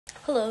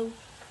Hello,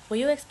 were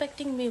you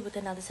expecting me with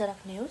another set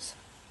of news?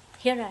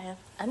 Here I am,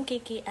 I'm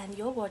Kiki and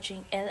you're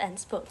watching LN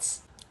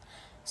Sports.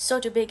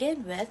 So to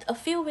begin with, a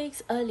few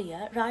weeks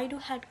earlier,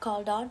 Raidu had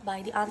called on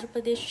by the Andhra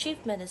Pradesh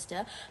Chief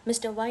Minister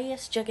Mr.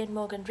 Y.S.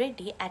 Jaganmohan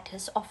Reddy at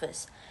his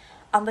office.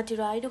 Ambati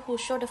Raidu, who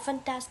showed a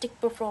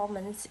fantastic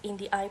performance in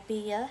the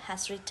IPL,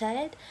 has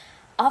retired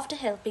after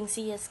helping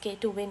CSK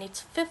to win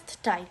its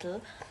fifth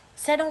title,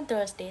 said on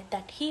Thursday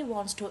that he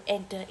wants to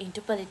enter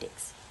into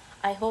politics.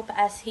 I hope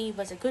as he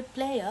was a good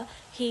player,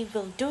 he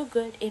will do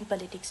good in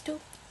politics too.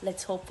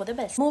 Let's hope for the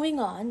best. Moving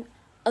on,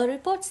 a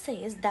report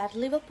says that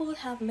Liverpool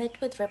have met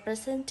with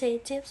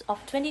representatives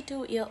of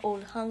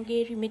 22-year-old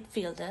Hungary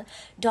midfielder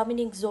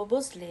Dominik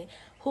Szoboszlai,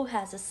 who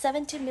has a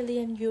 70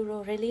 million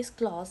euro release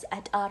clause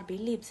at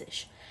RB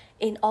Leipzig.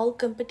 In all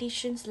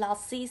competitions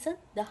last season,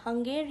 the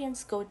Hungarian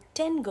scored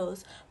 10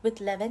 goals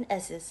with 11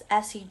 assists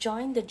as he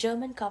joined the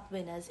German Cup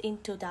winners in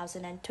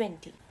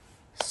 2020.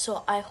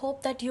 So I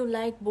hope that you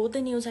like both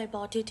the news I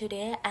brought you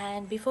today.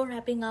 And before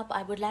wrapping up,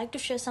 I would like to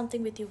share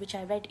something with you which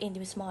I read in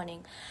this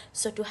morning.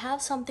 So to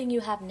have something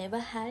you have never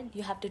had,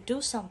 you have to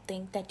do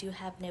something that you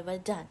have never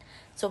done.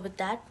 So with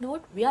that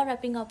note, we are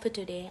wrapping up for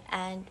today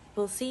and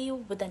we'll see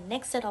you with the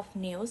next set of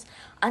news.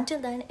 Until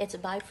then, it's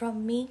bye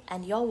from me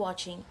and you're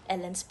watching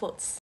LN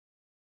Sports.